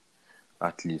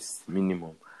 at least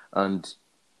minimum. And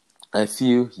I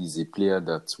feel he's a player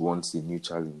that wants a new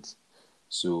challenge.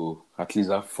 So at least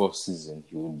that first season,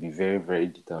 he will be very, very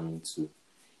determined to,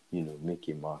 make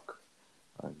a mark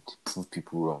and prove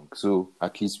people wrong. So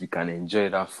at least we can enjoy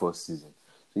that first season.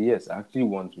 So yes, I actually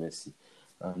want Messi.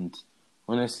 And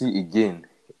honestly, again,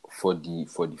 for the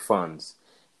fans,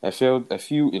 I feel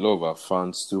a lot of our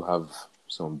fans still have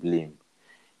some blame.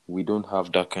 We don't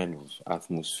have that kind of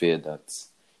atmosphere that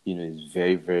is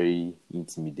very very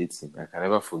intimidating. I can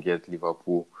never forget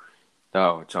Liverpool, that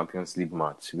our Champions League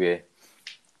match where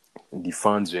the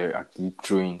fans were actually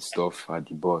throwing stuff at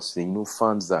the boss. So,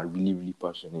 fans that are really, really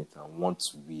passionate and want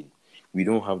to win. We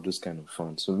don't have those kind of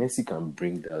fans. So Messi can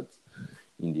bring that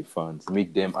in the fans,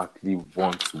 make them actually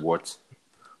want to watch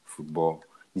football.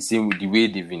 The same with the way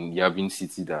they have been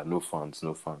City that no fans,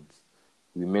 no fans.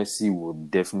 With Messi, we'll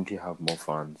definitely have more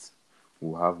fans.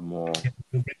 We'll have more,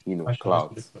 Passion to the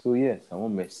clout. club. So yes, I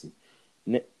want Messi.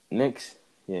 Next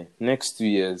 2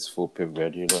 years for Pep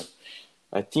Guardiola.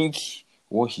 I think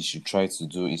what he should try to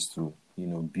do is to,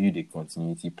 build a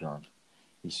continuity plan.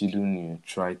 He shouldn't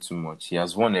try too much. He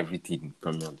has won everything in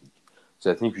Premier League.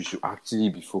 So I think we should actually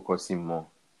be focusing more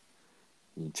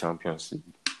in Champions League.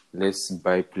 Let's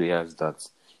buy players that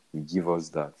will give us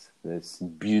that. Let's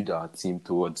build our team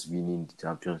towards winning the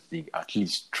Champions League, at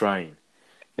least trying.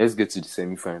 Let's get to the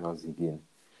semi-finals again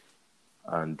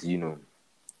and,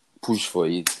 push for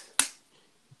it.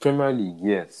 Premier League,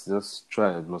 yes, just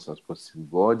try as much as possible.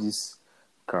 But all this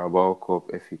Carabao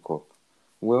Cup, FA Cup,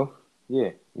 well,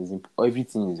 yeah,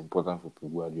 everything is important for Pep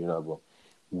Guardiola, but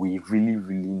we really,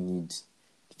 really need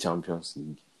the Champions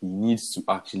League.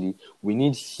 We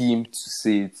need him to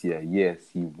say it here. Yes,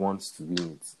 he wants to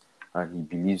win it, and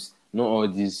he believes. Not all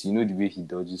this, the way he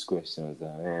dodges questions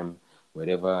that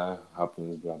whatever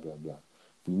happens, blah blah blah.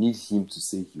 We need him to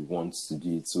say he wants to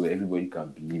do it, so everybody can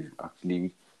believe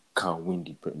actually can win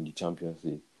the Champions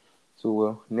League. So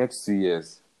well, next 2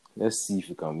 years, let's see if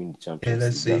we can win the Yeah, Champions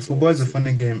let's League. see. That's Football all I is a say.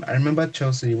 funny game. I remember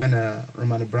Chelsea when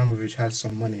Roman Abramovich had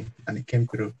some money and it came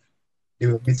through. They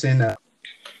were beating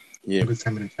Yeah. single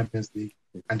time in the Champions League,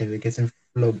 and they were getting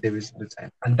flogged every single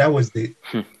time. And that was the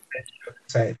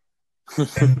side.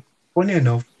 And funny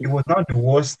enough, it was not the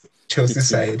worst Chelsea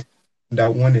side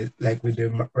that won it, like with the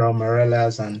Raul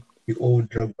Morales and the old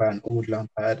Drogba and old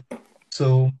Lampard.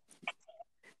 So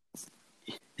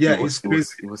yeah, it's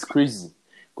crazy. It was crazy.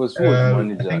 Because who was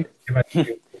the manager?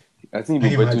 I think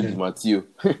Roberto Di Matteo.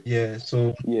 Yeah,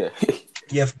 so yeah.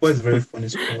 football is very funny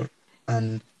sport,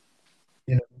 and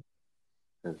you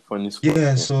know, funny sport.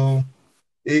 Yeah, so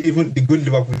even the good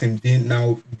Liverpool team didn't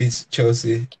now beat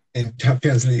Chelsea in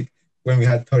Champions League when we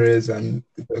had Torres and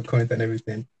Conte and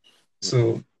everything.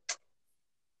 So,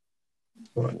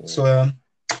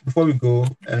 before we go,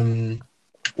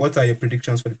 what are your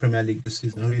predictions for the Premier League this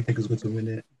season? Who do you think is going to win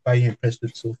it? Are you impressed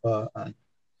with so far?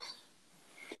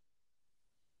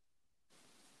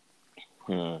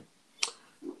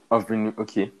 I've been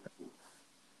okay.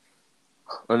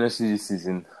 Honestly, this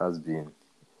season has been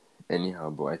anyhow,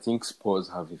 but I think Spurs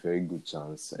have a very good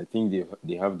chance. I think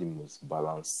they have the most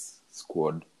balanced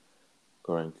squad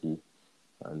currently,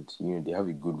 and they have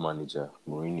a good manager,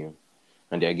 Mourinho,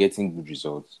 and they are getting good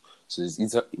results. So it's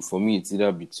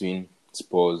either between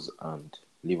Spurs and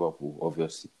Liverpool.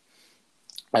 Obviously,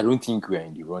 I don't think we are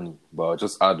in the running, but I'll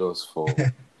just add us for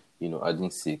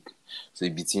adding sake. So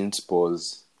it's between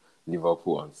Spurs,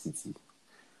 Liverpool, and City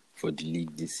for the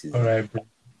league this season. All right, bro.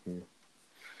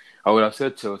 I would have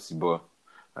said Chelsea, but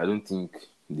I don't think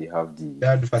they have the. They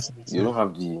have the facility. They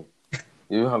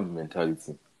don't have the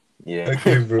mentality. Yeah.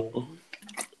 Okay, bro.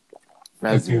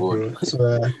 That's the word. Bro.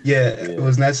 So it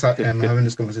was nice having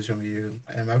this conversation with you.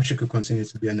 I wish you could continue,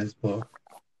 to be honest, but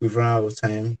we've run out of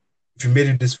time. If you made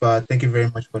it this far, thank you very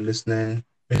much for listening.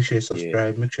 Make sure you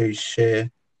subscribe. Make sure you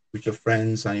share with your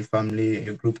friends and your family,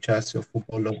 your group chats, your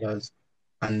football lovers,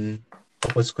 and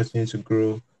help us continue to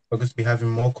grow. We're going to be having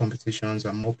more competitions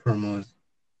and more promos,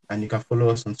 and you can follow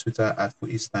us on Twitter at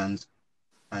 @FootyStands,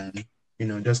 and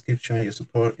just keep showing your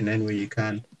support in any way you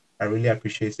can. I really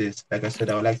appreciate it. Like I said,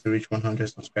 I would like to reach 100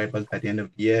 subscribers by the end of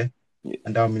the year,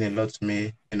 and that would mean a lot to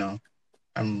me.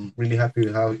 I'm really happy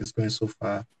with how it's going so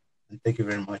far, and thank you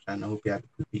very much. And I hope you have a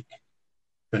good week.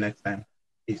 Till next time,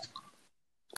 peace.